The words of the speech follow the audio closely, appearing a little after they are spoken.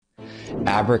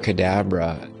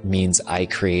Abracadabra means I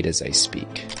create as I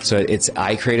speak. So it's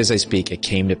I create as I speak. It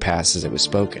came to pass as it was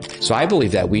spoken. So I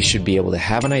believe that we should be able to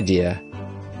have an idea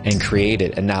and create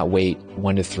it and not wait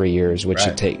 1 to 3 years, which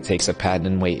it takes a patent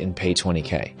and wait and pay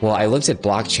 $20K. Well, I looked at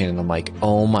blockchain and I'm like,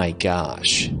 oh my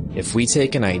gosh, if we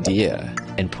take an idea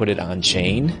and put it on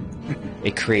chain,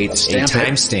 it creates a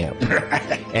timestamp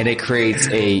and it creates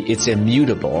it's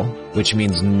immutable, which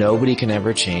means nobody can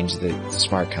ever change the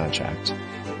smart contract,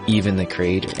 even the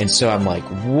creator. And so I'm like,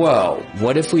 whoa,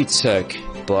 what if we took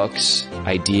books,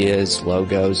 ideas,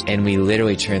 logos, and we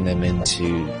literally turn them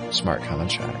into smart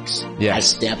contracts? Yeah. I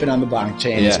stamp it on the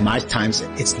blockchain. It's my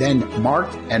timestamp. It's then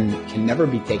marked and can never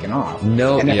be taken off.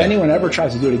 No. And if anyone ever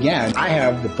tries to do it again, I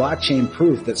have the blockchain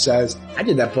proof that says I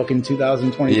did that book in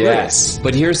 2023. Yes.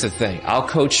 But here's the thing. I'll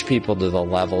coach people to the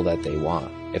level that they want.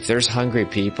 If there's hungry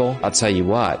people, I'll tell you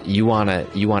what, you want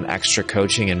extra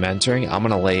coaching and mentoring, I'm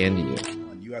going to lay into you.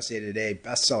 USA Today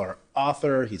bestseller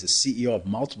author. He's a CEO of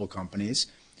multiple companies,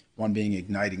 one being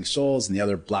Igniting Souls and the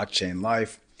other Blockchain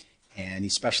Life. And he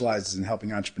specializes in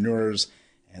helping entrepreneurs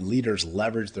and leaders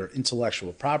leverage their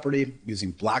intellectual property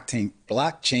using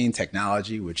blockchain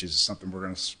technology, which is something we're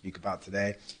going to speak about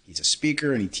today. He's a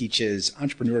speaker and he teaches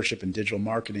entrepreneurship and digital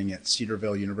marketing at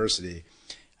Cedarville University.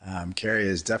 Kary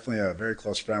is definitely a very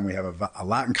close friend. We have a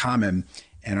lot in common.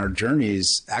 And our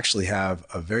journeys actually have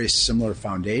a very similar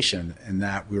foundation in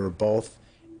that we were both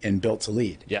in Built to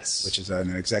Lead, yes, which is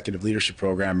an executive leadership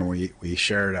program. And we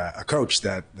shared a coach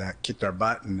that kicked our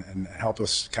butt and helped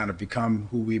us kind of become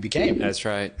who we became. That's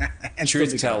right. And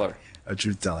truth teller. A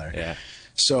truth teller. Yeah.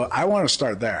 So I want to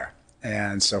start there.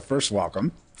 And so first,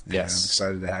 welcome. Yes. I'm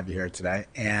excited to have you here today.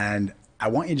 And I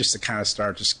want you just to kind of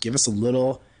just give us a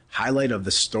little highlight of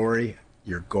the story,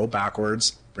 your go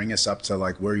backwards, bring us up to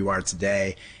like where you are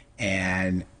today,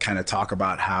 and kind of talk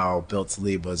about how Built to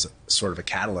Lead was sort of a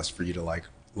catalyst for you to like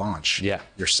launch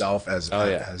yourself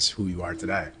as who you are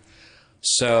today.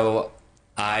 So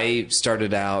I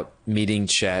started out meeting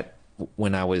Chet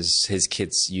when I was his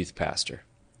kid's youth pastor.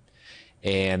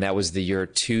 And that was the year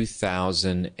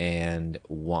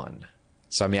 2001.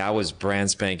 So, I mean, I was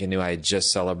brand spanking new. I had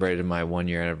just celebrated my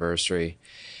 1-year anniversary.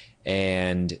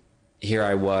 And here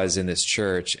I was in this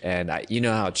church, and you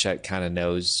know how Chet kind of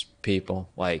knows people,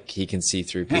 like he can see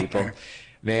through people.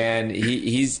 Man,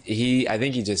 I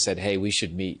think he just said, hey, we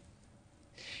should meet.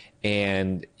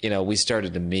 And, you know, we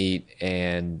started to meet,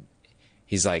 and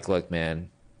he's like, look, man,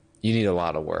 you need a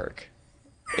lot of work.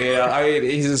 Yeah, I mean,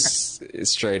 he's just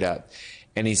straight up.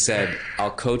 And he said, I'll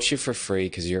coach you for free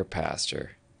because you're a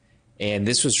pastor. And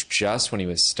this was just when he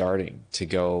was starting to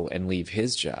go and leave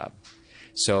his job.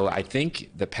 So I think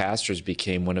the pastors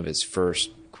became one of his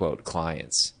first, quote,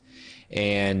 clients.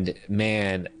 And,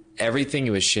 man, everything he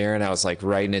was sharing, I was like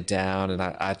writing it down. And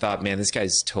I thought, man, this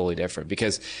guy's totally different.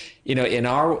 Because, you know, in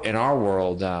our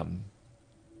world,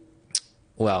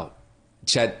 well,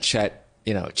 Chet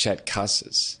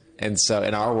cusses. And so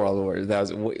in our world, that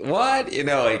was, what? You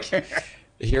know, like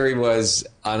here he was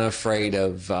unafraid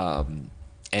of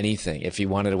anything. If he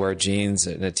wanted to wear jeans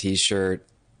and a T-shirt,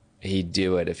 he'd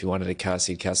do it. If he wanted to cuss,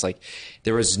 he'd cuss. Like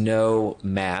there was no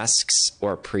masks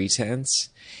or pretense.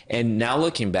 And now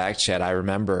looking back, Chet, I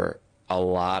remember a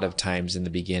lot of times in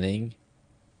the beginning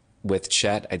with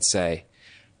Chet, I'd say,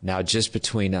 now just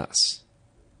between us.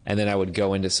 And then I would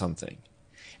go into something.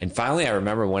 And finally, I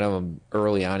remember one of them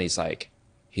early on, he's like,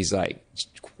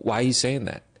 why are you saying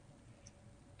that?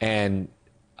 And,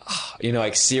 you know,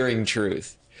 like searing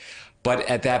truth. But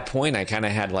at that point, I kind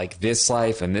of had like this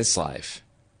life and this life.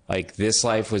 Like this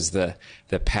life was the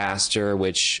pastor,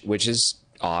 which is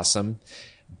awesome.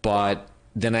 But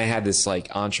then I had this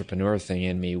like entrepreneur thing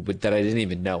in me that I didn't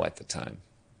even know at the time.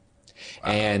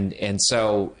 Wow. And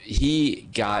so he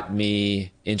got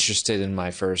me interested in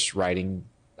my first writing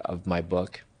of my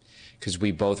book, because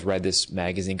we both read this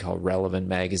magazine called Relevant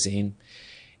Magazine.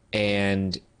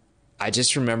 And I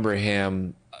just remember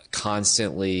him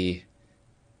constantly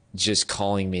just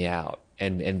calling me out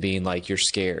and being like, you're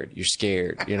scared, you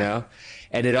know?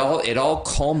 And it all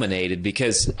culminated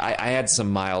because I had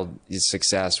some mild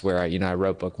success where I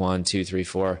wrote book 1, 2, 3,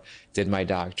 4, did my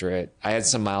doctorate. I had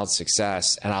some mild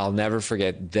success, and I'll never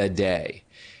forget the day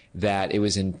that it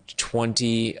was in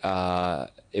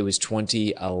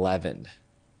 2011.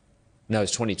 No,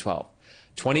 it's 2012.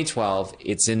 2012,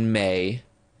 it's in May.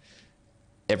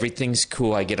 Everything's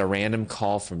cool. I get a random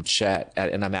call from Chet,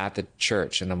 and I'm at the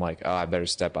church, and I'm like, oh, I better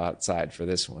step outside for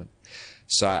this one.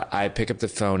 So I pick up the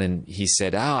phone, and he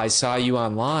said, oh, I saw you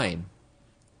online.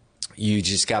 You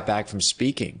just got back from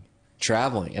speaking,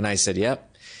 traveling. And I said,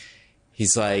 yep.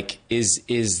 He's like, is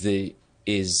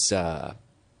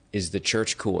is the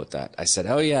church cool with that? I said,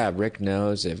 oh yeah, Rick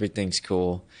knows, everything's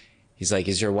cool. He's like,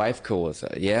 is your wife cool with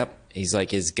it? Yep. He's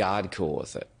like, is God cool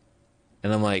with it?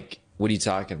 And I'm like, what are you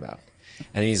talking about?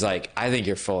 And he's like, I think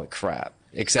you're full of crap.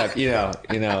 Except,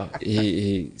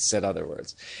 he said other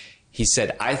words. He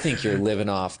said, I think you're living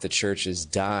off the church's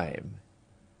dime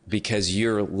because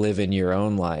you're living your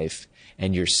own life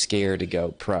and you're scared to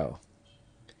go pro.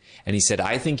 And he said,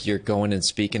 I think you're going and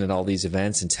speaking at all these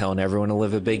events and telling everyone to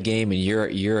live a big game, and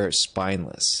you're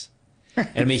spineless. And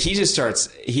I mean, he just starts,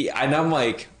 and I'm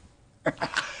like,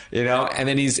 and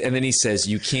then he says,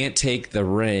 you can't take the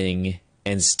ring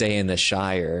and stay in the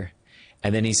Shire.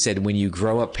 And then he said, when you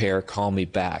grow up here, call me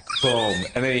back. Boom.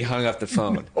 And then he hung up the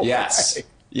phone. Yes.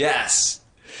 Yes.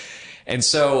 And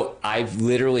so I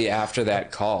literally, after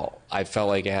that call, I felt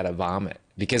like I had a vomit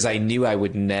because I knew I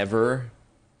would never,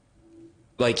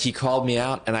 like, he called me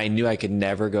out and I knew I could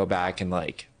never go back and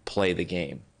like play the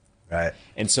game. Right.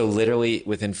 And so literally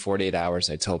within 48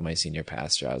 hours, I told my senior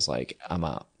pastor, I was like, I'm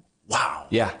out. Wow.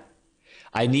 Yeah.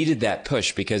 I needed that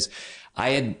push because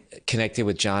I had connected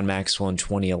with John Maxwell in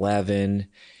 2011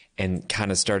 and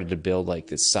kind of started to build like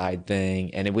this side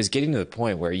thing. And it was getting to the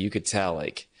point where you could tell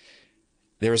like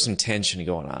there was some tension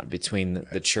going on between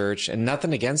the church, and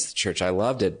nothing against the church. I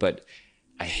loved it, but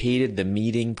I hated the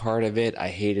meeting part of it. I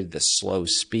hated the slow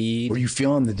speed. Were you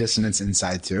feeling the dissonance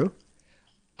inside too?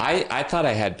 I thought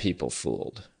I had people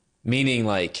fooled, meaning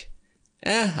like,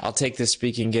 I'll take this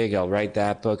speaking gig. I'll write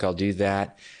that book. I'll do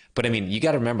that. But I mean, you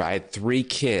got to remember, I had 3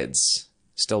 kids,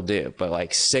 still do, but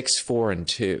like 6, 4, and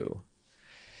 2.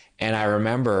 And I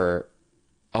remember,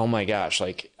 oh my gosh,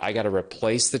 like I got to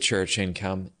replace the church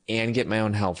income and get my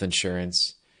own health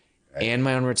insurance and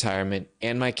my own retirement,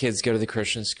 and my kids go to the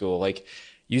Christian school. Like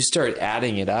you start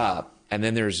adding it up, and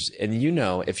then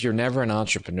if you're never an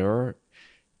entrepreneur,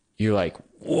 you're like,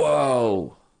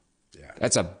 whoa,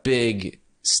 that's a big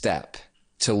step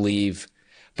to leave.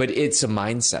 But it's a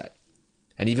mindset.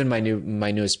 And even my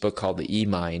newest book called The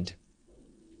E-Mind,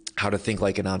 How to Think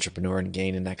Like an Entrepreneur and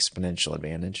Gain an Exponential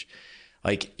Advantage.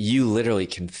 Like you literally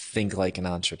can think like an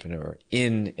entrepreneur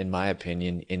in my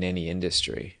opinion, in any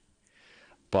industry.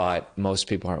 But most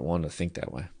people aren't willing to think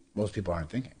that way. Most people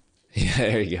aren't thinking. Yeah,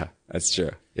 there you go. That's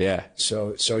true. Yeah.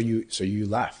 So you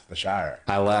left the Shire.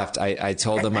 I left. I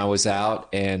told them I was out,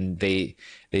 and they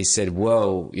said,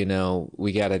 whoa,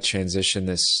 we got to transition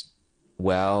this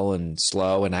well and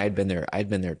slow. And I'd been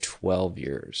there 12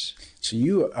 years. So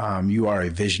you are a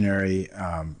visionary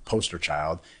poster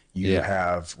child. We don't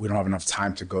have enough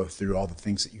time to go through all the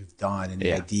things that you've done and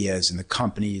the ideas and the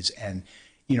companies and,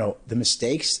 the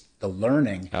mistakes, the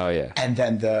learning. Oh yeah. And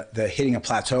then the hitting a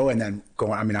plateau and then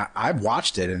going, I mean, I've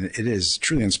watched it and it is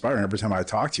truly inspiring. Every time I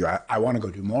talk to you, I want to go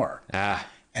do more.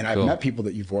 And I've met people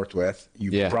that you've worked with.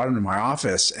 You brought them to my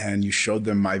office and you showed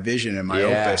them my vision and my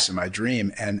opus and my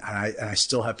dream. And I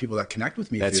still have people that connect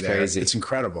with me. That's through crazy. There. It's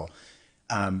incredible.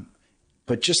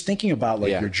 But just thinking about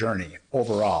your journey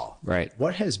overall, right?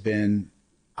 What has been,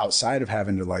 outside of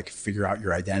having to figure out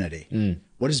your identity,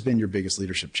 what has been your biggest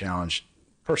leadership challenge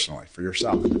personally for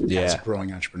yourself as a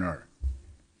growing entrepreneur?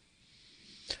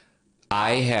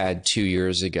 I had 2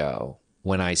 years ago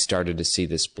when I started to see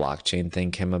this blockchain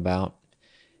thing come about.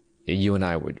 You and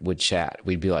I would chat.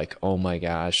 We'd be like, oh my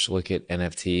gosh, look at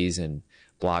NFTs and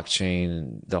blockchain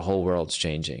and the whole world's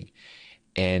changing.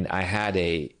 And I had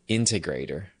a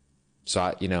integrator.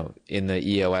 So, in the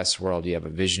EOS world, you have a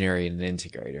visionary and an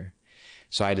integrator.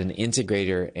 So I had an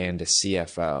integrator and a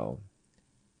CFO,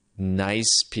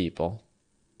 nice people,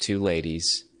 2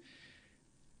 ladies.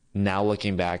 Now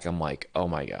looking back, I'm like, oh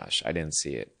my gosh, I didn't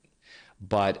see it.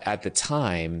 But at the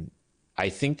time, I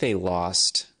think they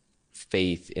lost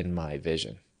faith in my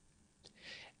vision.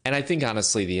 And I think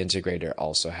honestly, the integrator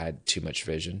also had too much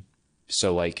vision.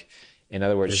 So in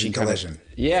other words, vision collision.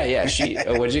 She,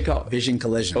 what did you call it? Vision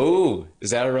collision. Oh,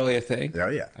 is that really a thing? Oh,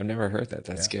 yeah. I've never heard that.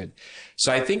 That's good.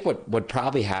 So I think what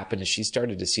probably happened is she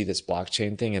started to see this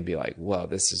blockchain thing and be like, whoa,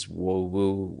 this is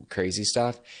woo-woo crazy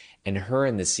stuff. And her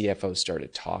and the CFO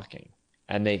started talking.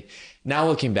 And now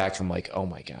looking back, I'm like, oh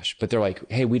my gosh. But they're like,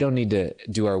 hey, we don't need to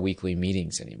do our weekly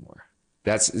meetings anymore.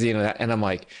 That's, and I'm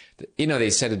like, they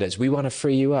said it as, we want to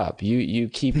free you up. You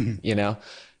keep,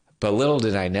 But little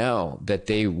did I know that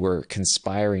they were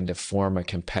conspiring to form a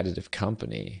competitive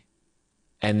company,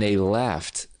 and they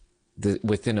left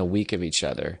within a week of each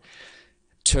other.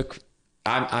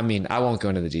 I won't go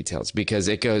into the details because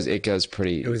it goes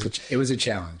pretty. It was a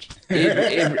challenge.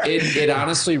 it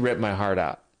honestly ripped my heart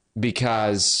out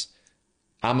because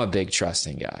I'm a big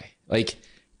trusting guy.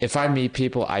 If I meet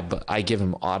people, I give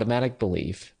them automatic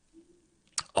belief,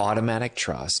 automatic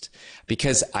trust,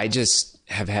 because I just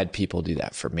have had people do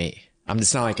that for me.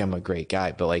 It's not like I'm a great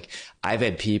guy, but like I've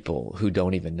had people who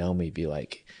don't even know me be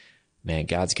like, man,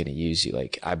 God's going to use you.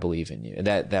 Like, I believe in you. And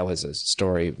that was a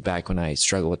story back when I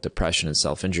struggled with depression and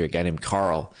self-injury. A guy named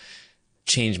Carl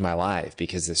changed my life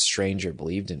because this stranger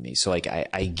believed in me. So like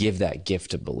I give that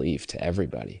gift of belief to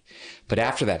everybody. But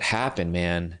after that happened,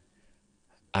 man,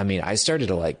 I mean, I started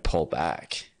to like pull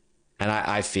back, and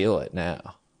I feel it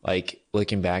now. Like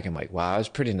looking back, I'm like, wow, I was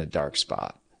pretty in a dark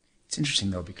spot. It's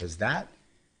interesting though, because that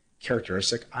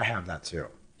characteristic, I have that too.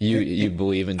 You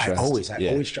believe in trust? I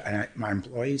always try, and my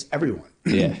employees, everyone.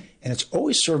 Yeah. And it's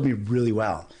always served me really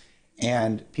well.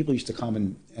 And people used to come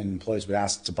and employees would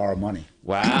ask to borrow money.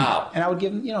 Wow. And I would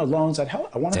give them, loans. I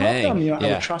want to help them.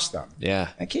 I would trust them. Yeah.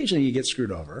 And occasionally you get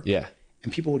screwed over. Yeah.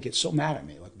 And people would get so mad at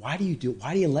me. Like, why do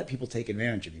you let people take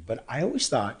advantage of you? But I always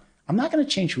thought, I'm not going to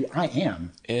change who I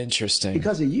am. Interesting.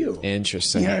 Because of you.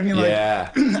 Interesting. You know what I mean?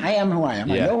 Yeah. Like, I am who I am.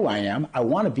 Yeah. I know who I am. I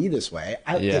want to be this way.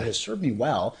 It has served me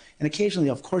well. And occasionally,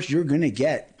 of course, you're going to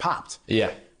get popped.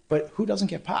 Yeah. But who doesn't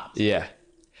get popped? Yeah.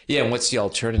 Yeah. And what's the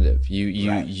alternative?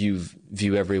 You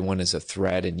view everyone as a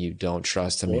threat, and you don't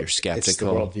trust them. You're skeptical. It's the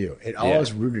worldview. It all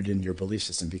is rooted in your belief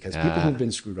system, because people who've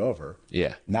been screwed over,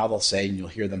 now they'll say, and you'll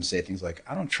hear them say things like,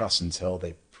 I don't trust until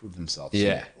they prove themselves,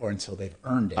 or until they've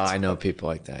earned it. I know people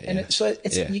like that. And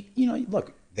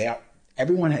look,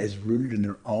 everyone is rooted in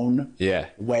their own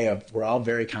way of. We're all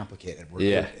very complicated.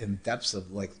 We're in depths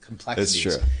of like complexities.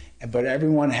 That's true. But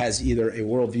everyone has either a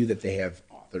worldview that they have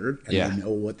authored, and they know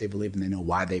what they believe, and they know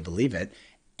why they believe it,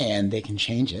 and they can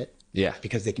change it. Yeah,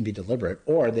 because they can be deliberate,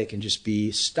 or they can just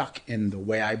be stuck in the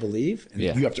way I believe, and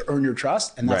you have to earn your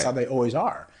trust, and that's how they always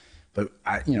are. But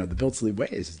the Built to Lead way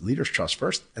is leaders trust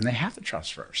first, and they have to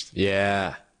trust first.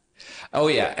 Yeah. Oh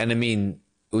yeah, and I mean,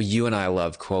 you and I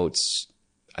love quotes.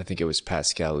 I think it was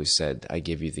Pascal who said, "I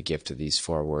give you the gift of these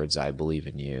 4 words: I believe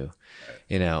in you."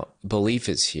 Right. Belief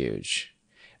is huge.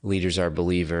 Leaders are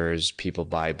believers. People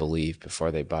buy belief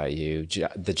before they buy you.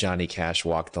 The Johnny Cash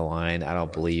walk the line. I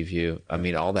don't believe you. I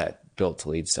mean, all that Built to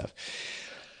Lead stuff.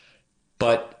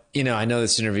 But, I know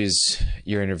this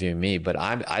you're interviewing me, but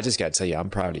I just got to tell you, I'm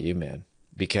proud of you, man,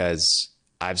 because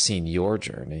I've seen your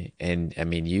journey, and I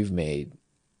mean, you've made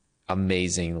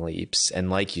amazing leaps.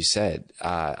 And like you said,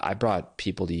 I brought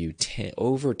people to you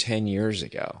over 10 years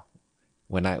ago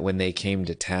when they came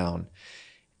to town.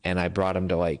 And I brought them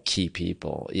to like key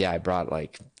people. Yeah, I brought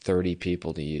like 30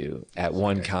 people to you at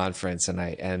one conference, and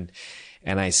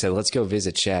I said, let's go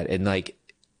visit Chet. And like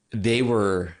they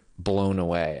were blown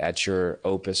away at your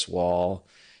Opus wall,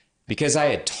 because I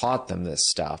had taught them this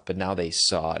stuff, but now they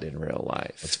saw it in real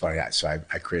life. It's funny. So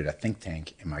I created a think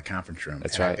tank in my conference room.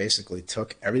 That's right. I basically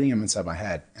took everything inside my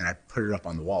head and I put it up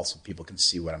on the wall so people can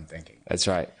see what I'm thinking. That's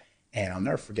right. And I'll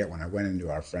never forget when I went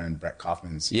into our friend Brett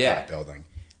Kaufman's building.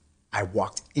 I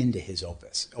walked into his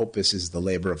Opus. Opus is the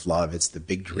labor of love. It's the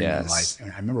big dream in life.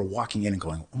 And I remember walking in and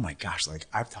going, oh my gosh, like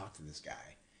I've talked to this guy,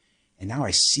 and now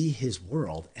I see his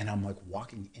world, and I'm like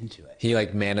walking into it. He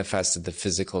like manifested the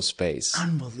physical space.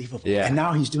 Unbelievable. Yeah. And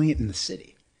now he's doing it in the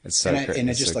city. It's so great. And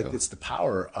it's just like, cool. It's the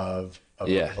power of a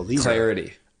leader.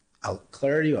 Clarity.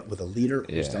 Clarity with a leader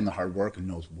who's done the hard work and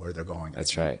knows where they're going.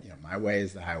 That's right. My way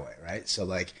is the highway, right? So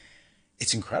like,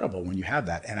 it's incredible when you have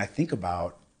that. And I think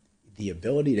about the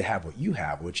ability to have what you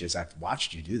have, which is I've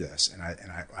watched you do this, and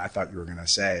I thought you were going to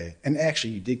say, and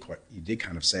actually you did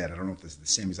kind of say it. I don't know if this is the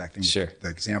same exact thing. Sure. The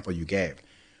example you gave,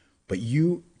 but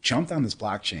you jumped on this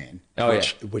blockchain,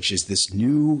 which is this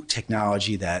new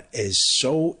technology that is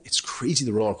it's crazy,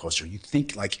 the roller coaster. You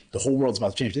think like the whole world's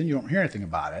about to change, then you don't hear anything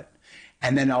about it.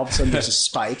 And then all of a sudden there's a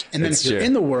spike. And then if you're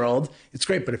in the world, it's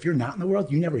great. But if you're not in the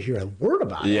world, you never hear a word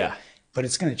about it. Yeah. But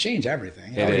it's going to change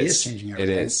everything. It already is changing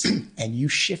everything. It is. And you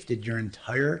shifted your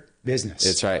entire business.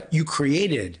 That's right. You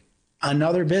created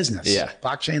another business. Yeah.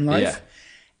 Blockchain Life. Yeah.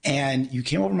 And you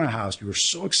came over to my house. You were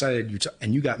so excited.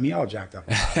 And you got me all jacked up.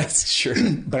 That's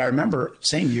true. But I remember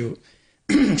saying to you,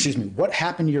 excuse me, what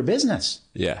happened to your business?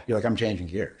 Yeah. You're like, I'm changing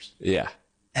gears. Yeah.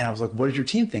 And I was like, what did your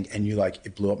team think? And you like,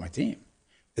 it blew up my team.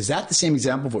 Is that the same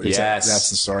example of what you're saying? That's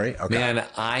the story? Okay. Man,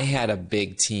 I had a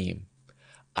big team.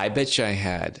 I bet you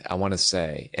I want to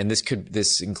say, and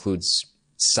this includes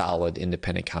solid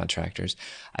independent contractors.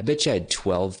 I bet you I had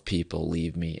 12 people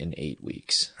leave me in 8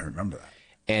 weeks. I remember that.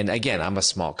 And again, I'm a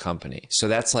small company. So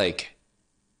that's like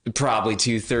probably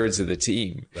 2/3 of the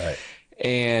team. Right.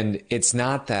 And it's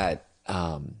not that,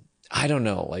 I don't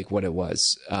know like what it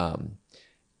was.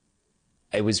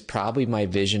 It was probably my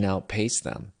vision outpaced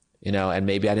them. And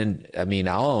maybe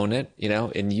I'll own it,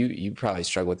 and you probably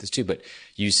struggle with this too, but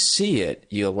you see it,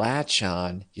 you latch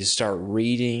on, you start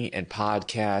reading and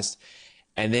podcast,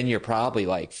 and then you're probably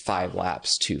like 5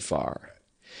 laps too far.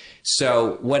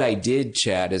 So what I did,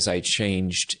 Chad, is I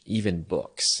changed even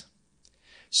books.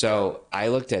 So I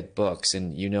looked at books,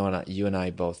 and you and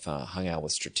I both hung out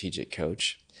with Strategic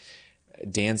Coach.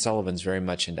 Dan Sullivan's very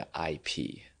much into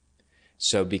IP.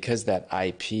 So because that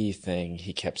IP thing,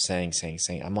 he kept saying,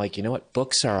 I'm like, you know what?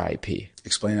 Books are IP.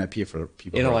 Explain IP for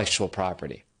people. Intellectual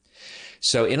property.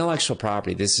 So intellectual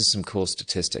property, this is some cool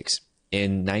statistics.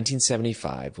 In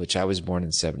 1975, which I was born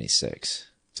in 76.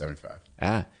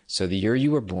 75. So the year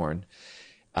you were born,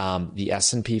 the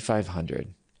S&P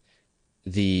 500,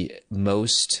 the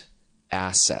most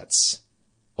assets,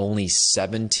 only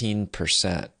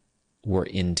 17% were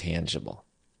intangible,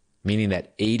 meaning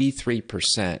that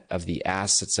 83% of the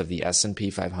assets of the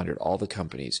S&P 500, all the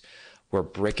companies, were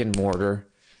brick and mortar,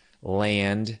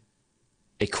 land,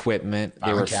 equipment.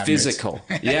 They were physical.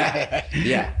 Yeah.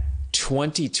 Yeah.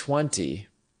 2020.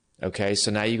 Okay.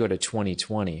 So now you go to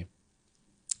 2020,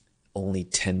 only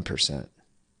 10%.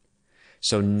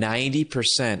 So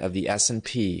 90% of the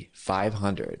S&P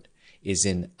 500 is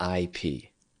in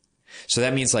IP. So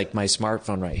that means like my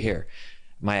smartphone right here,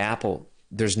 my Apple,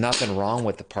 there's nothing wrong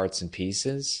with the parts and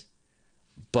pieces,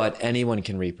 but anyone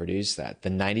can reproduce that. The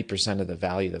 90% of the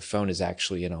value of the phone is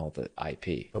actually in all the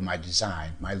IP. But my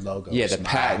design, my logo. Yeah, the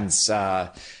patents,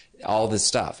 all this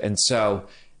stuff. And so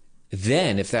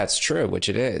then if that's true, which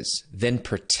it is, then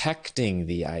protecting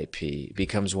the IP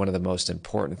becomes one of the most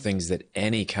important things that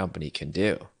any company can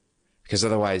do. Because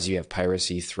otherwise you have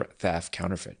piracy, theft,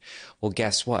 counterfeit. Well,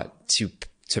 guess what?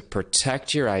 To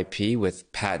protect your IP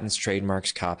with patents,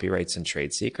 trademarks, copyrights, and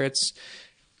trade secrets,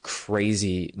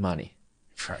 crazy money.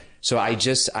 Right. So I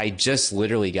just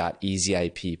literally got Easy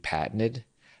IP patented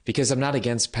because I'm not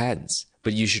against patents,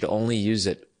 but you should only use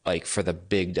it like for the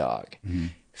big dog. Mm-hmm.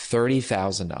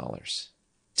 $30,000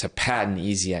 to patent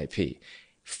Easy IP.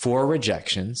 4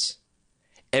 rejections.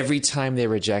 Every time they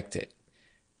reject it,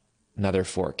 another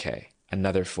 4K.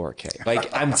 Another 4K.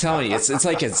 Like I'm telling you, it's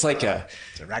like a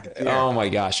racket. Oh my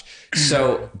gosh.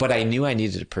 So, but I knew I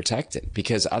needed to protect it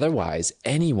because otherwise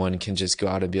anyone can just go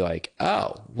out and be like,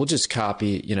 oh, we'll just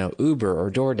copy, Uber or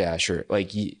DoorDash, or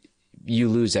like you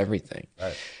lose everything.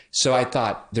 Right. So I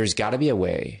thought there's got to be a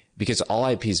way, because all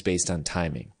IP is based on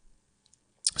timing.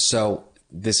 So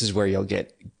this is where you'll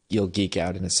geek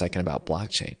out in a second about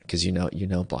blockchain, because you know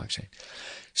blockchain.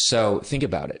 So think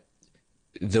about it.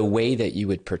 The way that you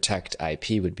would protect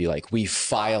IP would be like, we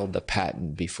filed the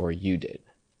patent before you did.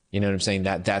 You know what I'm saying?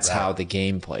 That's right. How the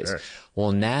game plays. Sure.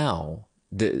 Well, now,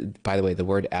 by the way, the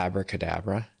word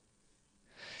abracadabra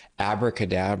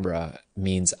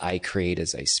means I create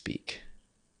as I speak.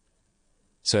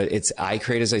 So it's I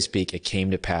create as I speak. It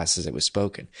came to pass as it was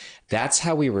spoken. That's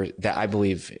how I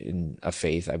believe in a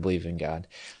faith. I believe in God.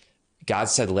 God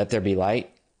said, let there be light,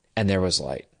 and there was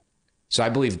light. So I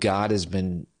believe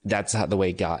that's how the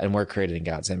way God, and we're created in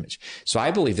God's image. So I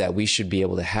believe that we should be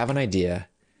able to have an idea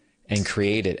and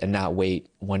create it and not wait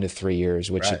 1 to 3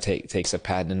 years, which right. It takes a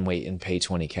patent, and wait and pay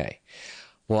 $20K.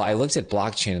 Well, I looked at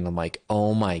blockchain and I'm like,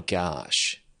 oh my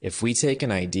gosh, if we take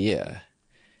an idea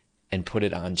and put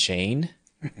it on chain,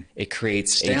 it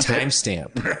creates a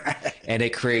timestamp and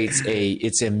it creates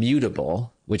it's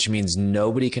immutable, which means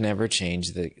nobody can ever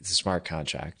change the smart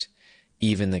contract,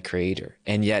 even the creator.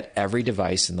 And yet every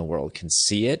device in the world can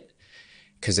see it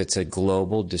because it's a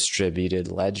global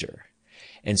distributed ledger.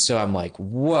 And so I'm like,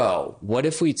 whoa, what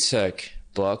if we took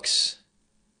books,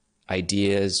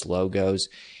 ideas, logos,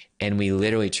 and we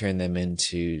literally turned them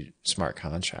into smart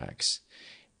contracts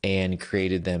and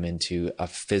created them into a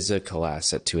physical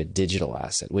asset to a digital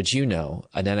asset, which an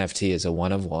NFT is a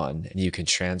one of one, and you can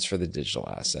transfer the digital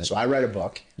asset. So I write a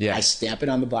book. Yeah. I stamp it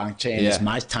on the blockchain. Yeah. It's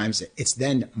my time. It's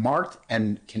then marked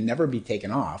and can never be taken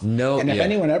off. No. And if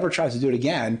anyone ever tries to do it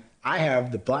again, I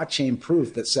have the blockchain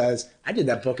proof that says I did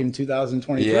that book in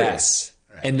 2023. Yes.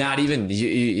 Right. And not even,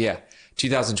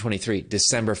 2023,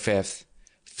 December 5th.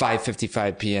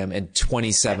 5:55 p.m. and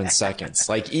 27 seconds.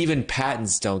 Like even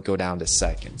patents don't go down to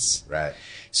seconds. Right.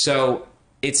 So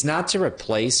it's not to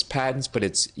replace patents, but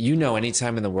it's,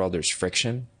 anytime in the world there's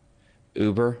friction,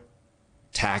 Uber,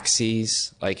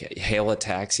 taxis, like hail a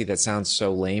taxi, that sounds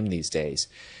so lame these days.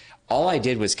 All I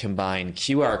did was combine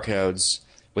QR codes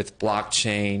with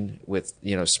blockchain, with,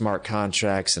 smart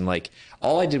contracts. And like,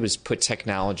 all I did was put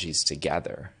technologies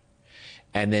together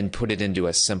and then put it into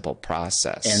a simple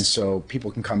process. And so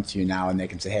people can come to you now and they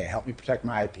can say, hey, help me protect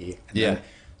my IP. And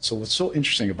so what's so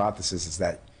interesting about this is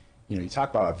that, you talk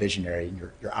about a visionary,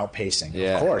 you're outpacing.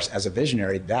 Yeah. Of course, as a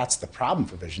visionary, that's the problem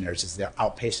for visionaries, is they're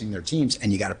outpacing their teams,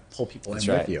 and you got to pull people in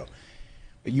with you.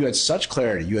 But you had such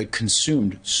clarity. You had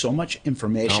consumed so much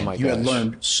information. Oh my you had gosh.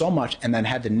 learned so much, and then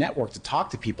had the network to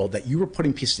talk to people that you were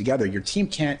putting pieces together. Your team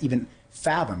can't even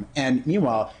fathom. And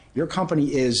meanwhile, your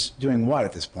company is doing what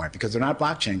at this point? Because they're not a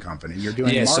blockchain company. You're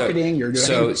doing marketing. You're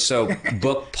doing so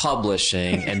book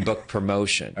publishing and book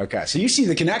promotion. Okay, so you see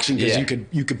the connection because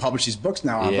you could publish these books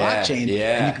now on blockchain,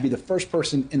 and you could be the first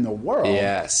person in the world.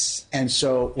 Yes, and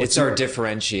so it's our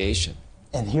differentiation.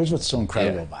 And here's what's so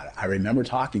incredible about it. I remember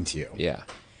talking to you. Yeah.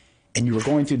 And you were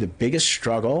going through the biggest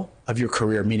struggle of your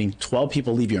career, meaning 12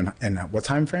 people leave you in what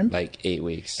time frame? Like 8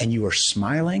 weeks. And you were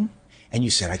smiling, and you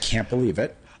said, "I can't believe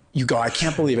it." You go, "I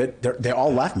can't believe it. They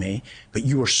all left me." But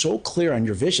you were so clear on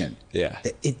your vision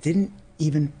that it didn't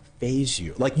even phase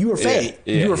you. Like you were phased.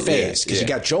 You were phased because you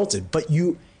got jolted, but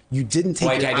you didn't take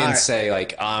like your I didn't say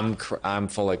like I'm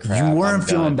full of crap. You weren't I'm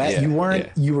feeling done. bad. You weren't.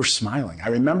 You were smiling. I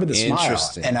remember the smile,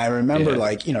 and I remember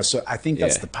like So I think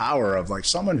that's the power of like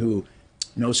someone who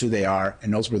knows who they are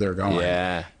and knows where they're going.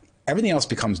 Yeah. Everything else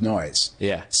becomes noise.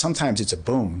 Yeah. Sometimes it's a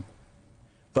boom,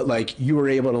 but like you were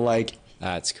able to like.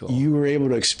 That's cool. You were able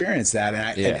to experience that,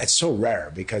 and it's so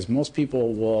rare because most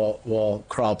people will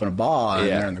crawl up in a ball and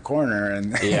they're in the corner.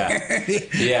 And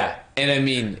yeah. And I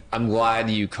mean, I'm glad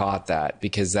you caught that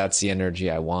because that's the energy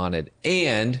I wanted.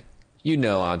 And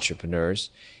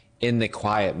entrepreneurs, in the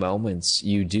quiet moments,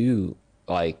 you do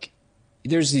like.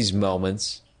 There's these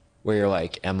moments where you're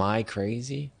like, "Am I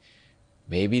crazy?"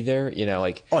 Maybe they're,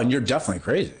 like. Oh, and you're definitely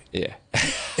crazy. Yeah.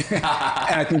 And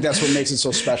I think that's what makes it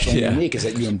so special and unique is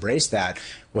that you embrace that.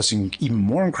 What's even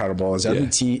more incredible is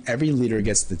every leader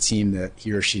gets the team that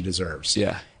he or she deserves.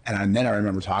 Yeah. And then I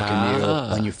remember talking to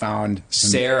you when you found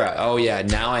Sarah. Oh yeah.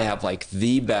 Now I have like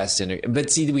the best interview.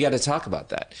 But see, we got to talk about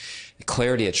that.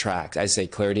 Clarity attracts. I say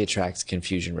clarity attracts,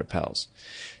 confusion repels.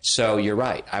 So you're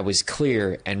right. I was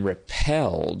clear and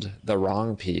repelled the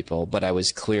wrong people, but I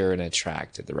was clear and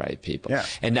attracted the right people. Yeah.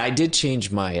 And I did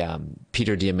change my,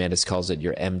 Peter Diamandis calls it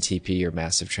your MTP, your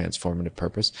massive transformative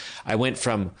purpose. I went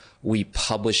from we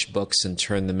publish books and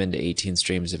turn them into 18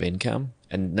 streams of income.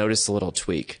 And notice the little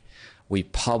tweak. We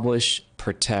publish,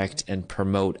 protect, and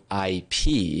promote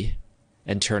IP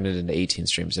and turn it into 18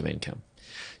 streams of income.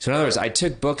 So in other words, I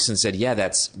took books and said, yeah,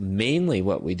 that's mainly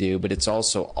what we do, but it's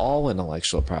also all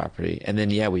intellectual property. And then,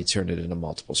 we turned it into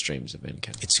multiple streams of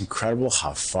income. It's incredible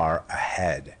how far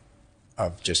ahead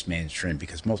of just mainstream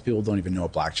because most people don't even know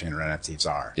what blockchain or NFTs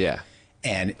are. Yeah.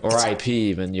 Or IP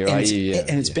even.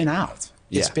 It's been out.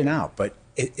 It's been out, but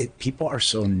people are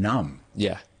so numb.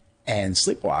 Yeah. And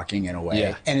sleepwalking in a way.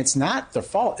 Yeah. And it's not their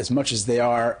fault as much as they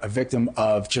are a victim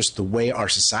of just the way our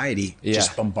society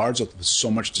just bombards us with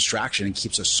so much distraction and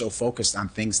keeps us so focused on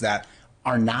things that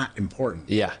are not important.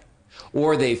 Yeah.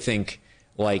 Or they think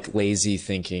like lazy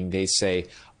thinking. They say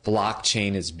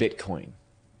blockchain is Bitcoin.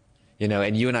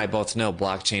 And you and I both know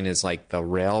blockchain is like the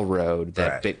railroad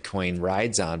that Bitcoin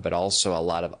rides on, but also a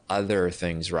lot of other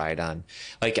things ride on.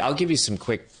 Like I'll give you some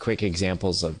quick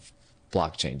examples of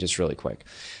blockchain, just really quick.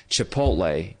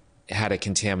 Chipotle had a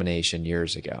contamination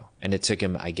years ago, and it took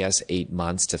him, I guess, 8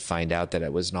 months to find out that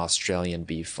it was an Australian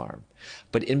beef farm.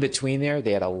 But in between there,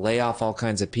 they had to lay off all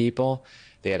kinds of people.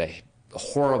 They had a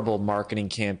horrible marketing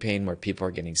campaign where people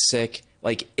are getting sick.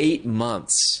 Like 8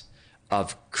 months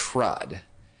of crud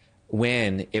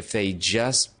when if they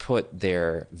just put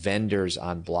their vendors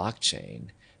on blockchain,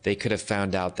 they could have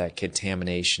found out that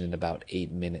contamination in about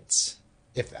 8 minutes.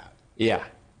 If that. Yeah.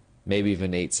 Maybe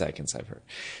even 8 seconds, I've heard.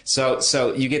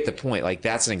 So you get the point. Like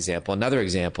that's an example. Another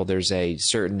example, there's a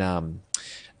certain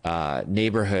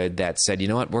neighborhood that said, you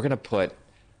know what,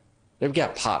 they've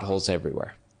got potholes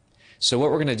everywhere. So what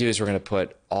we're going to do is we're going to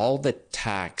put all the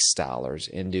tax dollars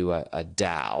into a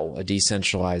DAO, a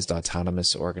decentralized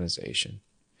autonomous organization.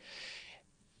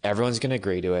 Everyone's going to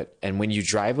agree to it. And when you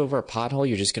drive over a pothole,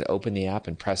 you're just going to open the app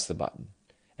and press the button.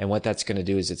 And what that's going to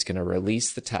do is it's going to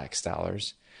release the tax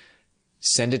dollars,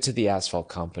 send it to the asphalt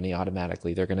company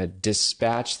automatically. They're going to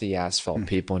dispatch the asphalt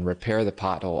people and repair the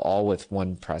pothole all with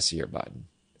one press of your button.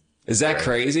 Is that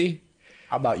crazy?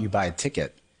 How about you buy a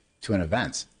ticket to an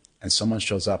event and someone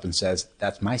shows up and says,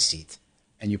 "That's my seat."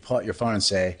 And you pull out your phone and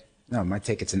say, "No, my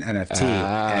ticket's an NFT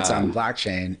and it's on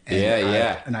blockchain."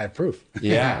 And and I approve.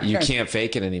 Yeah, you can't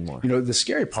fake it anymore. The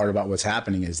scary part about what's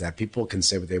happening is that people can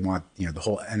say what they want, the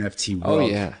whole NFT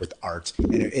world with art.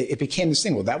 And it became this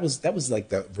thing. Well, that was like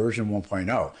the version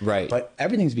 1.0. Right. But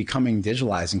everything's becoming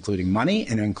digitalized, including money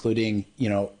and including,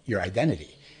 your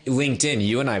identity. LinkedIn,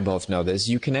 you and I both know this.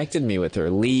 You connected me with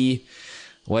her. Lee,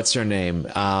 what's her name?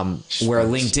 Where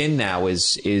LinkedIn now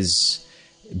is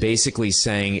basically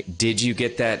saying, did you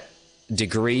get that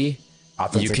degree?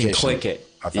 You can click it.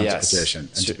 authentication.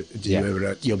 Yes.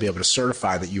 And you'll be able to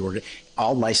certify that you were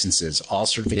all licenses, all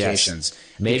certifications. Yes.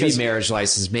 Maybe marriage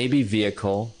license, maybe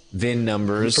vehicle, VIN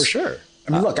numbers. For sure.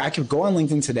 I mean, look, I could go on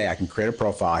LinkedIn today. I can create a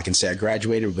profile. I can say I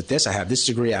graduated with this. I have this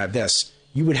degree. I have this.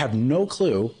 You would have no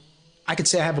clue. I could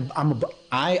say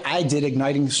I did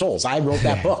Igniting Souls. I wrote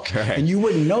that book, right. and you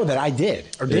wouldn't know that I did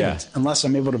or didn't unless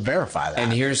I'm able to verify that.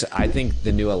 And I think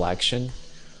the new election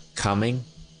coming,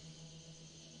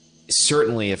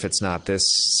 certainly if it's not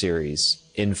this series,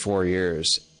 in 4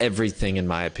 years, everything in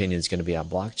my opinion is going to be on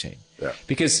blockchain. Yeah.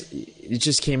 Because it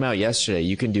just came out yesterday.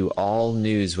 You can do all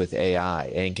news with AI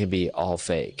and it can be all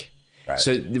fake. Right.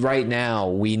 So right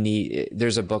now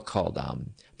there's a book called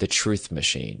The Truth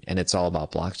Machine, and it's all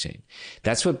about blockchain.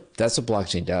 That's what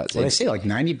blockchain does. Well, they say like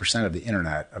 90% of the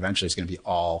internet eventually is going to be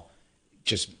all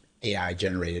just AI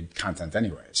generated content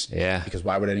anyways. Yeah. Because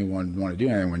why would anyone want to do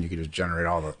anything when you could just generate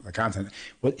all the content?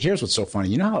 Well, here's what's so funny.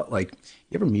 You know how, like,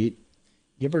 you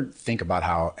ever think about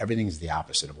how everything is the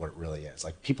opposite of what it really is?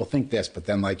 Like, people think this, but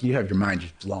then like you have your mind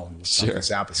just blown with something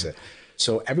that's opposite.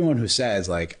 So everyone who says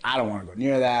like, I don't want to go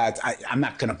near that, I'm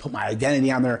not going to put my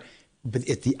identity on there, but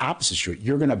it's the opposite true.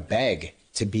 You're going to beg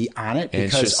to be on it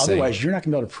because otherwise you're not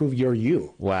going to be able to prove you're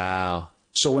you. Wow.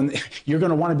 So when you're going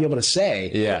to want to be able to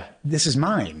say, this is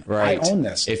mine. Right. I own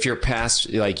this. If you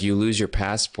lose your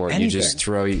passport, Anything. you just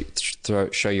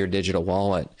show your digital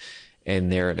wallet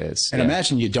and there it is. And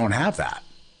imagine you don't have that.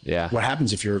 Yeah. What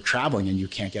happens if you're traveling and you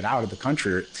can't get out of the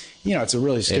country? You know, it's a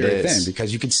really scary thing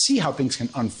because you can see how things can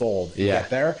unfold and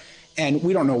get there. And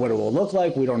we don't know what it will look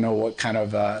like. We don't know what kind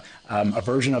of a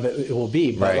version of it will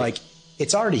be. But like,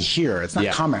 it's already here. It's not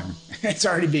coming. It's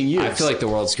already being used. I feel like the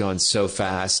world's going so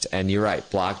fast. And you're right.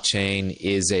 Blockchain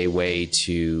is a way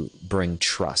to bring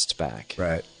trust back.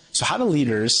 Right. So how do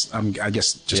leaders, I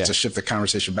guess just to shift the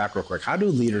conversation back real quick, how do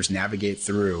leaders navigate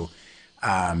through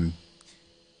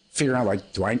figuring out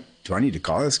like, do I need to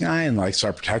call this guy and like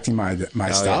start protecting my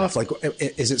stuff? Like,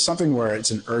 is it something where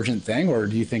it's an urgent thing, or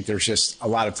do you think there's just a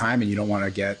lot of time and you don't want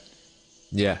to get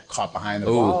caught behind the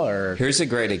ball? Or here's a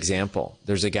great example.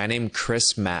 There's a guy named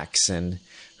Chris Maxon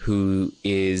who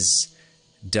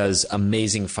does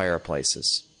amazing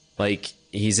fireplaces. Like,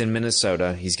 he's in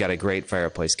Minnesota. He's got a great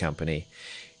fireplace company.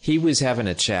 He was having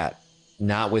a chat,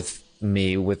 not with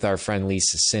me, with our friend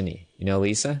Lisa Sinney. You know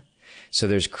Lisa? So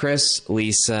there's Chris,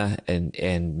 Lisa,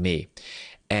 and me.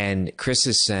 And Chris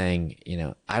is saying,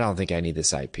 I don't think I need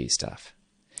this IP stuff.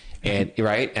 And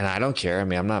right. And I don't care. I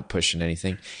mean, I'm not pushing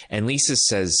anything. And Lisa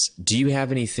says, do you have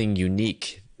anything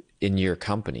unique in your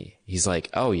company? He's like,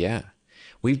 oh yeah,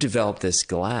 we've developed this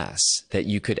glass that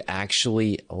you could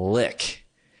actually lick.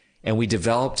 And we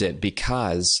developed it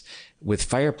because with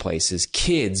fireplaces,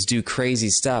 kids do crazy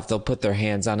stuff. They'll put their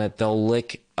hands on it. They'll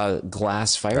lick a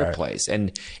glass fireplace. Right.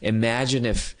 And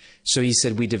imagine so he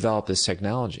said, we developed this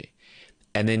technology.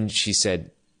 And then she said,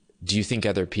 do you think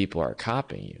other people are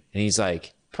copying you? And he's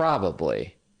like,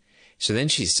 probably. So then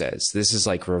she says, this is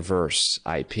like reverse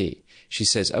IP. She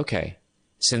says, okay,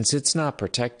 since it's not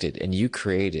protected and you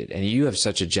create it and you have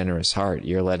such a generous heart,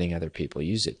 you're letting other people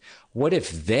use it. What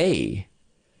if they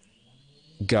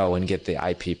go and get the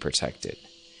IP protected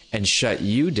and shut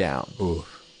you down? Ooh.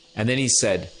 And then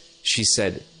she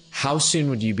said, how soon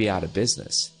would you be out of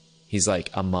business? He's like,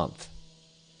 a month.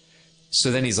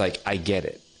 So then he's like, I get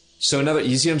it. So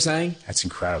you see what I'm saying? That's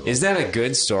incredible. Is that a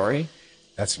good story?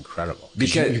 That's incredible.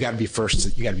 Because you got to be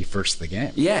first. You got to be first to the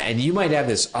game. Yeah, and you might have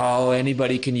this. Oh,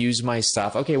 anybody can use my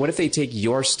stuff. Okay, what if they take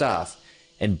your stuff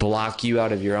and block you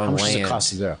out of your own land? How much does it cost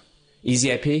to do?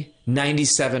 Easy IP,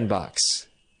 $97.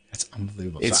 That's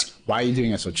unbelievable. Why are you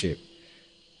doing it so cheap?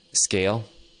 Scale.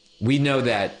 We know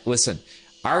that. Listen,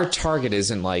 our target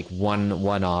isn't like one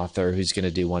author who's going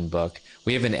to do one book.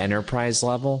 We have an enterprise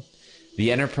level.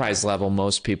 The enterprise level,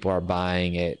 most people are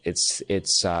buying it. It's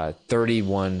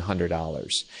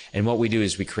 $3,100. And what we do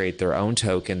is we create their own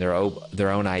token, their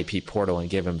own IP portal, and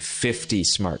give them 50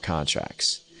 smart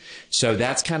contracts. So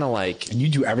that's kind of like... And you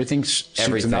do everything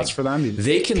soup to nuts for them?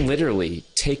 They can literally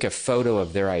take a photo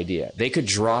of their idea. They could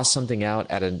draw something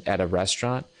out at a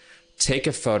restaurant, take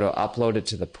a photo, upload it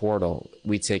to the portal.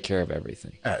 We take care of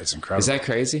everything. It's incredible. Is that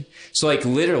crazy? So like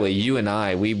literally you and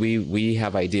I, we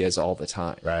have ideas all the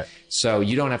time. Right. So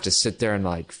you don't have to sit there and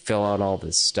like fill out all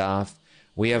this stuff.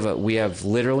 We have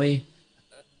literally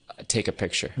take a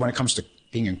picture. When it comes to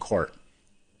being in court,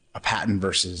 a patent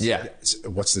versus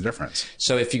what's the difference?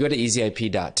 So if you go to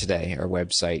easyip.today, our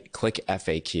website, click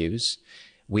FAQs,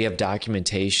 we have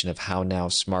documentation of how now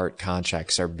smart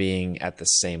contracts are being at the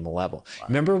same level. Wow.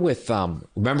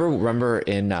 Remember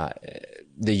in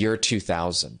the year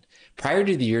 2000, prior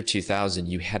to the year 2000,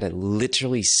 you had to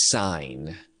literally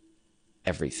sign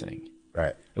everything.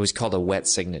 Right. It was called a wet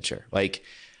signature. Like,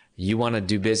 you want to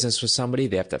do business with somebody,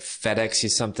 they have to FedEx you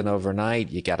something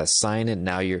overnight. You got to sign it.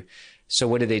 Now you're. So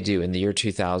what did they do? In the year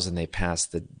 2000, they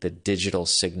passed the Digital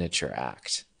Signature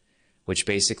Act, which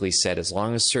basically said as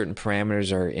long as certain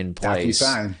parameters are in place,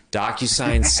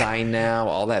 DocuSign, sign now,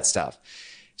 all that stuff.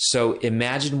 So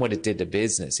imagine what it did to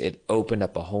business. It opened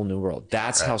up a whole new world.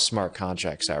 That's how smart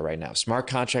contracts are right now. Smart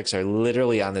contracts are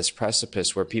literally on this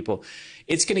precipice where people,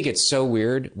 it's going to get so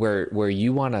weird where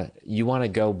you want to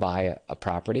go buy a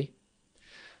property.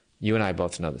 You and I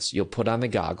both know this. You'll put on the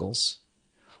goggles.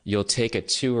 You'll take a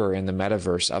tour in the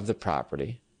metaverse of the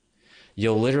property.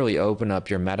 You'll literally open up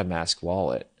your MetaMask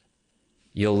wallet.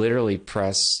 You'll literally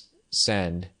press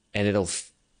send and it'll.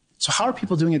 So how are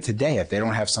people doing it today if they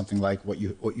don't have something like what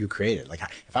you created? Like,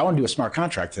 if I want to do a smart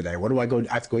contract today, what do I go?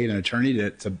 I have to go get an attorney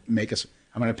to make us.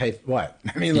 I'm going to pay what?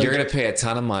 I mean, you're going to pay a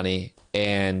ton of money,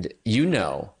 and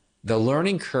the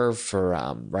learning curve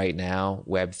for right now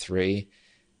Web3,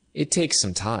 it takes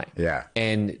some time. Yeah,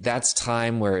 and that's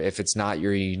time where if it's not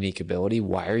your unique ability,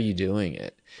 why are you doing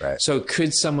it? Right. So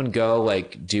could someone go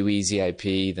like do Easy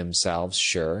IP themselves?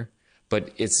 Sure, but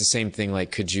it's the same thing.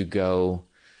 Like, could you go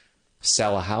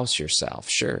sell a house yourself?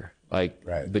 Sure. Like,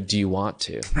 but do you want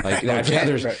to? Like,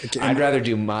 I'd rather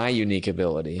do my unique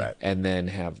ability and then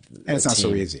have. And it's not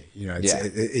so easy, you know. It's,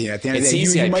 at the end of the day,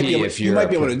 easy you IP might be able, if you might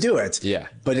be able to do it. Yeah,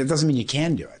 but it doesn't mean you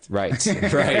can do it. Right.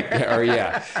 Or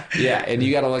yeah. And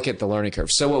you got to look at the learning curve.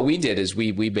 So what we did is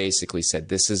we basically said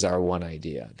this is our one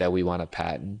idea that we want to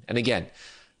patent. And again,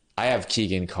 I have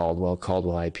Keegan Caldwell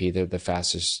IP. They're the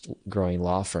fastest growing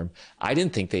law firm. I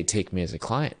didn't think they'd take me as a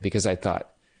client because I thought,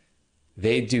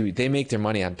 they make their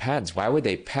money on patents. Why would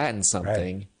they patent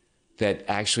something that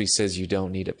actually says you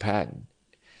don't need a patent?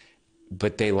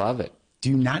 But they love it. Do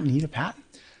you not need a patent?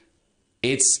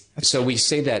 So we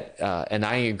say that, and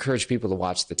I encourage people to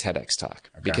watch the TEDx talk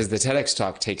because the TEDx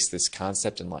talk takes this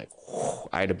concept and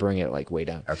I had to bring it like way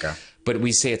down. Okay. But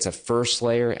we say it's a first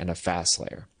layer and a fast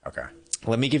layer. Okay.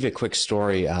 Let me give you a quick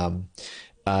story. And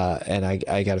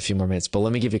I got a few more minutes, but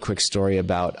let me give you a quick story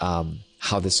about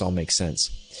how this all makes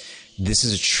sense. This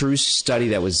is a true study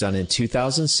that was done in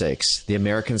 2006, the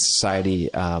American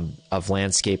Society of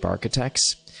Landscape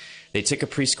Architects. They took a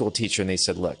preschool teacher and they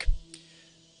said, look,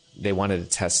 they wanted to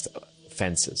test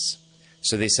fences.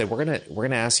 So they said, we're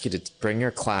gonna ask you to bring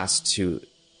your class to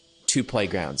 2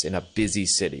 playgrounds in a busy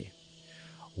city.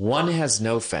 One has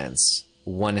no fence,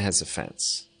 one has a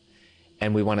fence.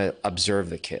 And we want to observe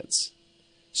the kids.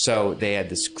 So they had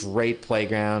this great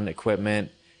playground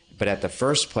equipment, but at the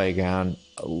first playground,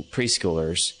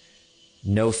 preschoolers,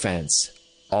 no fence,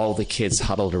 all the kids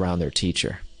huddled around their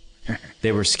teacher.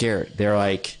 They were scared. They're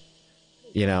like,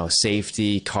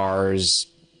 safety, cars,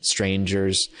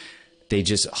 strangers. They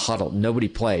just huddled. Nobody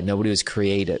played. Nobody was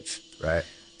creative. Right.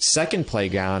 Second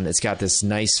playground, it's got this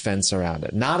nice fence around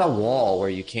it. Not a wall where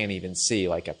you can't even see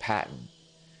like a patent,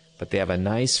 but they have a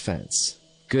nice fence,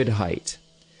 good height.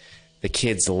 The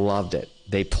kids loved it.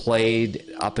 They played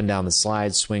up and down the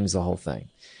slides, swings, the whole thing.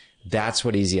 That's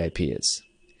what Easy IP is.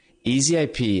 Easy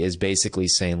IP is basically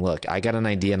saying, look, I got an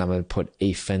idea and I'm going to put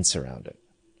a fence around it.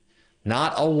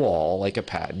 Not a wall like a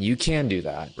patent. You can do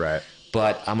that. Right.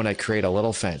 But I'm going to create a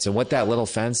little fence. And what that little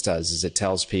fence does is it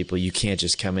tells people you can't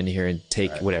just come in here and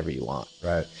take whatever you want.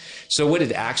 Right. So what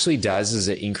it actually does is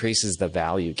it increases the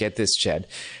value. Get this, Chad.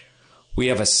 We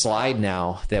have a slide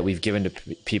now that we've given to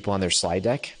people on their slide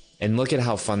deck. And look at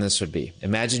how fun this would be.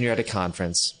 Imagine you're at a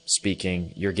conference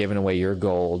speaking, you're giving away your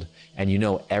gold, and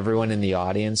everyone in the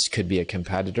audience could be a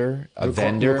competitor, a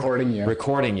vendor,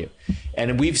 recording you.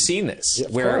 And we've seen this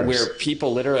where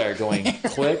people literally are going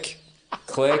click,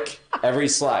 click, every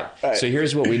slide. Right. So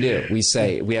here's what we do. We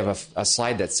say, we have a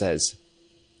slide that says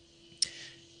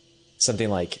something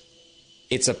like,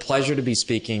 it's a pleasure to be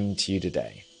speaking to you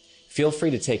today. Feel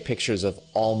free to take pictures of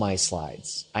all my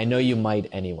slides. I know you might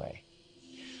anyway.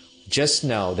 Just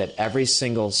know that every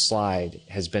single slide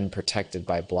has been protected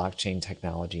by blockchain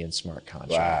technology and smart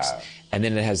contracts. Wow. And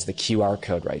then it has the QR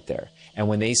code right there. And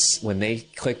when they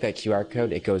click that QR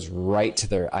code, it goes right to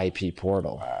their IP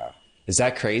portal. Wow. Is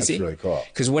that crazy? That's really cool.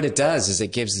 Because what it does is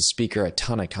it gives the speaker a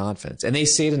ton of confidence. And they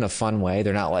say it in a fun way.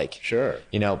 They're not like,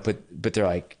 but they're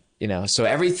like, so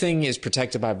everything is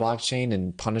protected by blockchain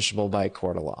and punishable by a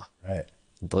court of law. Right.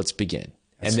 Let's begin.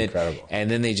 That's incredible. And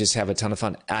then they just have a ton of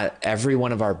fun. Every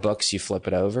one of our books, you flip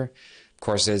it over. Of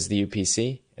course, there's the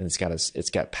UPC, and it's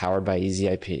got powered by Easy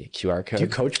IP QR code. Do you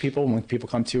coach people when people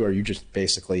come to you, or are you just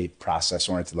basically process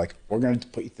oriented? Like, we're going to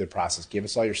put you through the process. Give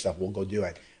us all your stuff. We'll go do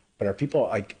it. But are people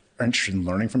are interested in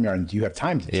learning from you, and do you have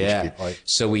time to teach people?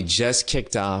 So we just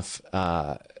kicked off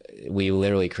we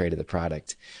literally created the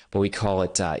product, but we call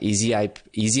it Easy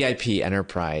IP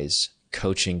Enterprise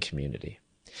Coaching Community.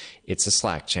 It's a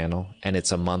Slack channel and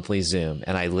it's a monthly Zoom.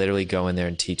 And I literally go in there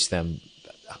and teach them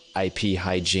IP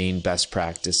hygiene, best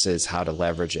practices, how to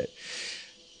leverage it.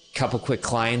 Couple quick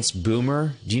clients.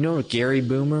 Boomer. Do you know Gary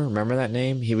Boomer? Remember that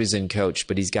name? He was in Coach,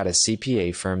 but he's got a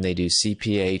CPA firm. They do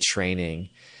CPA training.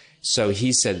 So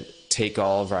he said, take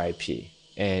all of our IP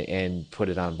and put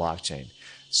it on blockchain.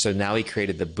 So now he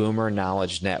created the Boomer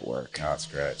Knowledge Network. Oh, that's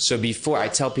great. So before, I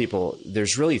tell people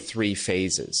there's really 3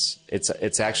 phases.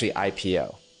 It's actually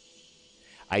IPO.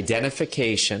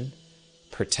 Identification,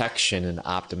 protection, and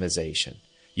optimization.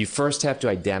 You first have to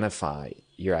identify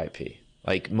your IP.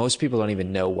 Like most people don't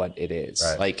even know what it is.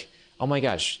 Right. Like, oh my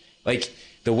gosh, like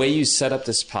the way you set up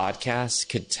this podcast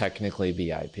could technically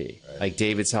be IP. Right. Like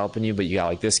David's helping you, but you got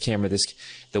like this camera,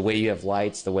 the way you have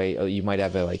lights, the way you might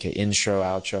have like an intro,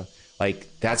 outro. Like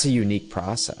that's a unique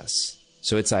process.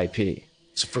 So it's IP.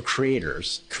 So for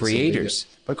creators.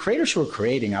 But creators who are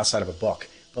creating outside of a book.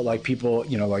 But like people,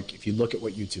 you know, like if you look at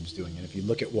what YouTube's doing and if you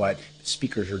look at what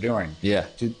speakers are doing,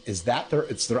 is that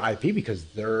it's their IP because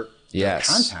their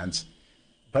content.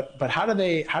 But how do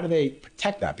they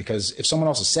protect that? Because if someone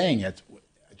else is saying it,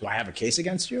 do I have a case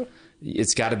against you?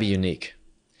 It's got to be unique.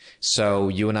 So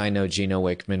you and I know Gino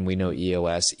Wickman. We know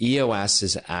EOS. EOS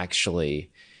is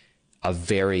actually a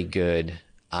very good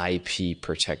IP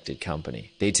protected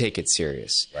company. They take it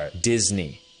serious. Right.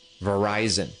 Disney,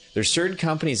 Verizon. There's certain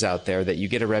companies out there that you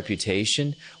get a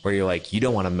reputation where you're like, you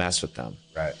don't want to mess with them.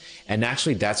 Right. And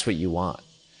actually that's what you want.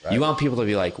 Right. You want people to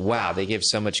be like, wow, they give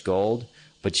so much gold,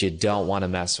 but you don't want to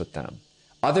mess with them.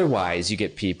 Otherwise, you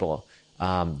get people.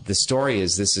 The story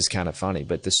is, this is kind of funny,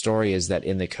 but the story is that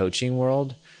in the coaching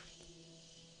world,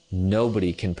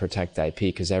 nobody can protect IP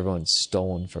because everyone's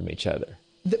stolen from each other.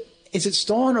 Is it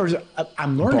stolen or is it,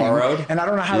 I'm learning? Borrowed? And I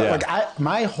don't know how to, like,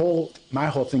 my whole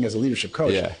thing as a leadership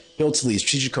coach, build to lead,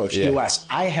 strategic coach, EOS,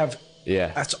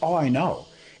 that's all I know.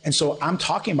 And so I'm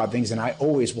talking about things and I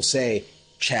always will say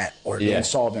Chet or Dan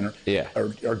Sullivan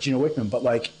or Gino Wickman, but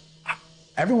like,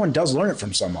 everyone does learn it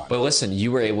from someone. But listen,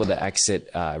 you were able to exit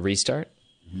Restart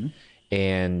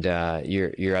and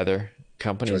your other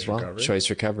company as well, Choice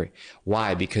Recovery.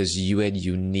 Why? Because you had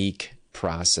unique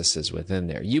processes within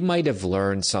there. You might have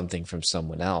learned something from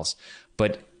someone else,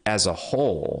 but as a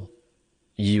whole,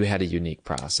 you had a unique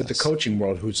process. But the coaching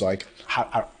world, who's like,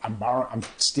 I'm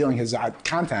stealing his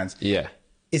content. Yeah.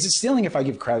 Is it stealing if I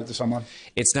give credit to someone?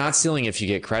 It's not stealing if you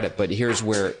get credit, but here's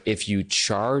where if you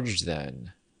charge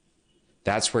then,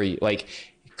 that's where you, like,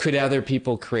 could other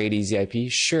people create easy IP?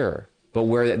 Sure. But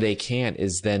where they can't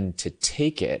is then to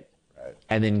take it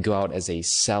and then go out as a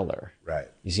seller. Right.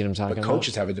 You see what I'm talking about? But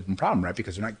coaches have a different problem, right?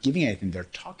 Because they're not giving anything. They're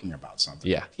talking about something.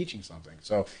 Yeah. Teaching something.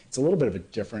 So it's a little bit of a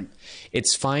different.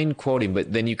 It's fine quoting,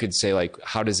 but then you could say, like,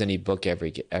 how does any book ever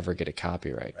get a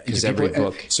copyright? Because every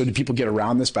book. So do people get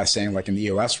around this by saying, like in the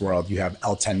EOS world, you have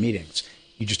L10 meetings?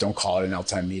 You just don't call it an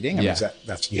L10 meeting? I mean,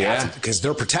 that's because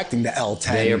they're protecting the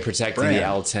L10. They are protecting brand. the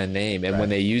L10 name. And when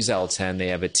they use L10, they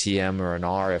have a TM or an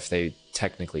R if they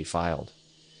technically filed.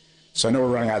 So I know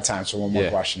we're running out of time. So one more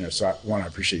question here. So I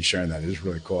appreciate you sharing that. It is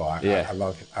really cool. I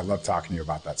love talking to you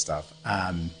about that stuff.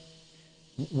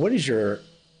 What is your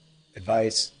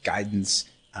advice, guidance?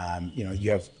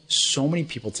 You have so many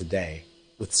people today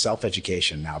with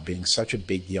self-education now being such a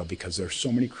big deal because there's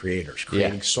so many creators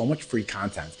creating so much free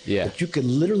content that you could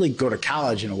literally go to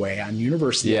college in a way on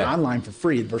university online for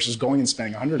free versus going and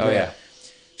spending $100.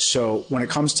 So when it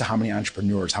comes to how many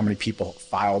entrepreneurs, how many people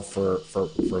filed for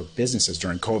businesses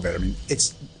during COVID, I mean,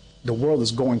 the world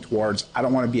is going towards, I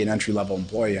don't want to be an entry-level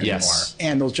employee anymore.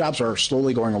 And those jobs are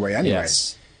slowly going away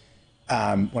anyways.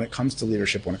 When it comes to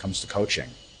leadership, when it comes to coaching,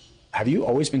 have you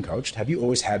always been coached? Have you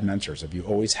always had mentors? Have you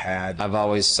always had... I've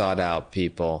always sought out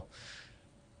people.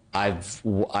 I've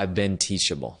been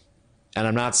teachable. And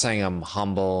I'm not saying I'm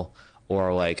humble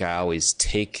or like I always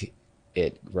take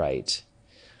it right.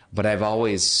 But I've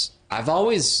always,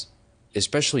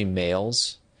 especially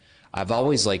males, I've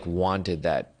always like wanted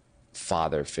that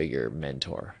father figure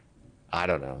mentor. I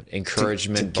don't know,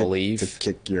 encouragement, belief. To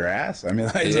kick your ass? I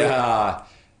mean,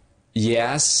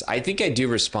 yes, I think I do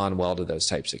respond well to those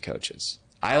types of coaches.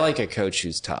 I like a coach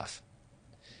who's tough.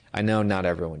 I know not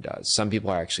everyone does. Some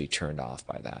people are actually turned off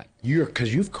by that.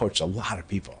 Because you've coached a lot of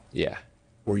people. Yeah.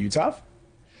 Were you tough?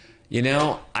 You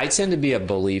know, I tend to be a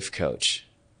belief coach.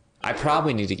 I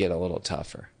probably need to get a little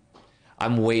tougher.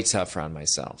 I'm way tougher on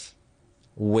myself.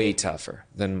 Way tougher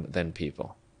than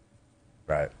people.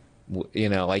 Right. You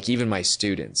know, like even my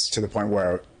students. To the point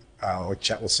where, like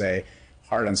Chet will say,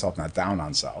 hard on self, not down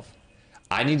on self.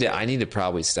 I need to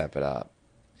probably step it up.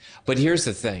 But here's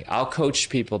the thing. I'll coach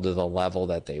people to the level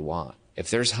that they want. If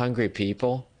there's hungry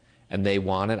people and they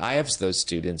want it, I have those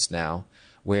students now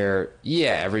where,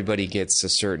 yeah, everybody gets a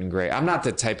certain grade. I'm not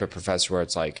the type of professor where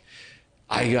it's like,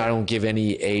 I don't give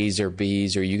any A's or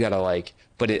B's, or you got to like,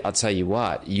 but I'll tell you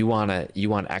what, you want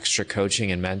extra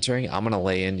coaching and mentoring, I'm going to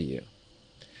lay into you.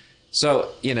 So,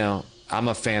 you know, I'm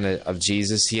a fan of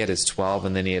Jesus. He had his 12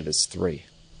 and then he had his 3.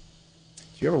 Do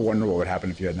you ever wonder what would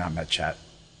happen if you had not met Chet?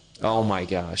 Oh my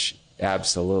gosh.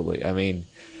 Absolutely. I mean,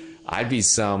 I'd be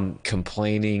some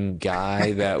complaining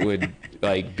guy that would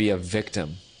like be a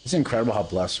victim. It's incredible how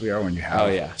blessed we are when you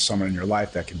have someone in your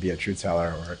life that can be a truth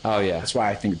teller. That's why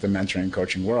I think the mentoring and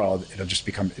coaching world, it'll just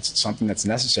become, it's something that's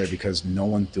necessary because no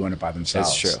one's doing it by themselves.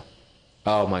 It's true.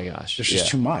 Oh my gosh. There's just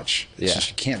too much. It's just,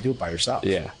 you can't do it by yourself.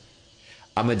 Yeah.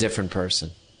 I'm a different person.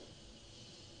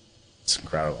 It's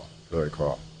incredible. Really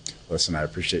cool. Listen, I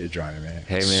appreciate you joining me.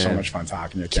 Hey, man. So much fun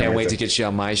talking to you. Can't wait to get you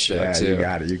on my show, too. You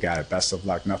got it. You got it. Best of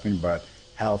luck. Nothing but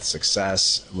health,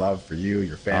 success, love for you,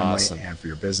 your family, and for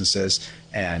your businesses.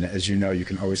 And as you know, you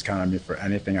can always count on me for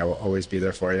anything. I will always be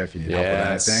there for you if you need help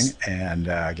with anything. And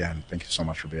again, thank you so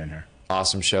much for being here.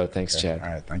 Awesome show. Thanks, Chad. All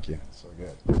right. Thank you. So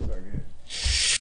good. So good.